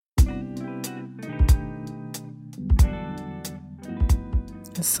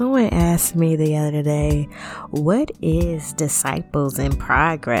Someone asked me the other day, what is Disciples in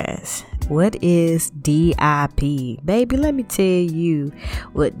Progress? What is DIP? Baby, let me tell you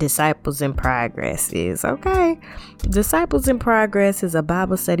what Disciples in Progress is, okay? Disciples in Progress is a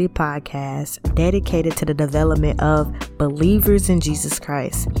Bible study podcast dedicated to the development of believers in Jesus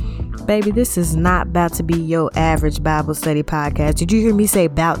Christ. Baby, this is not about to be your average Bible study podcast. Did you hear me say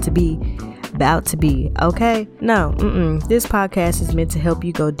about to be? About to be, okay? No, this podcast is meant to help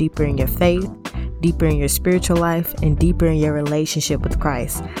you go deeper in your faith, deeper in your spiritual life, and deeper in your relationship with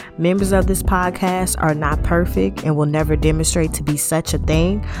Christ. Members of this podcast are not perfect and will never demonstrate to be such a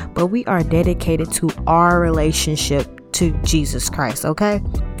thing, but we are dedicated to our relationship to Jesus Christ, okay?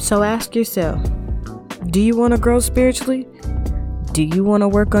 So ask yourself, do you want to grow spiritually? Do you want to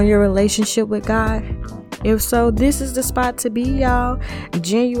work on your relationship with God? If so, this is the spot to be, y'all.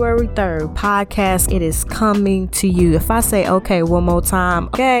 January 3rd, podcast, it is coming to you. If I say okay one more time,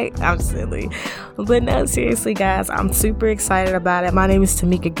 okay, I'm silly. But no, seriously, guys, I'm super excited about it. My name is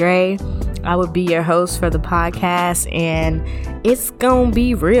Tamika Gray. I will be your host for the podcast, and it's gonna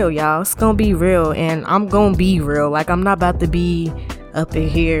be real, y'all. It's gonna be real, and I'm gonna be real. Like, I'm not about to be up in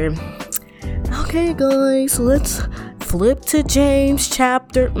here. Okay, guys, let's flip to James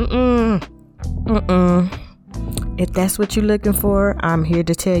chapter. If that's what you're looking for, I'm here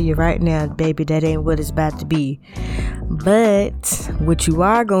to tell you right now, baby, that ain't what it's about to be. But what you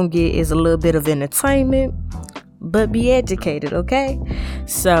are gonna get is a little bit of entertainment, but be educated, okay?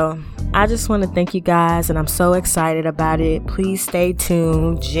 So I just want to thank you guys, and I'm so excited about it. Please stay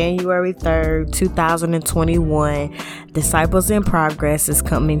tuned. January 3rd, 2021, Disciples in Progress is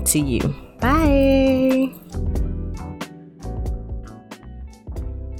coming to you. Bye.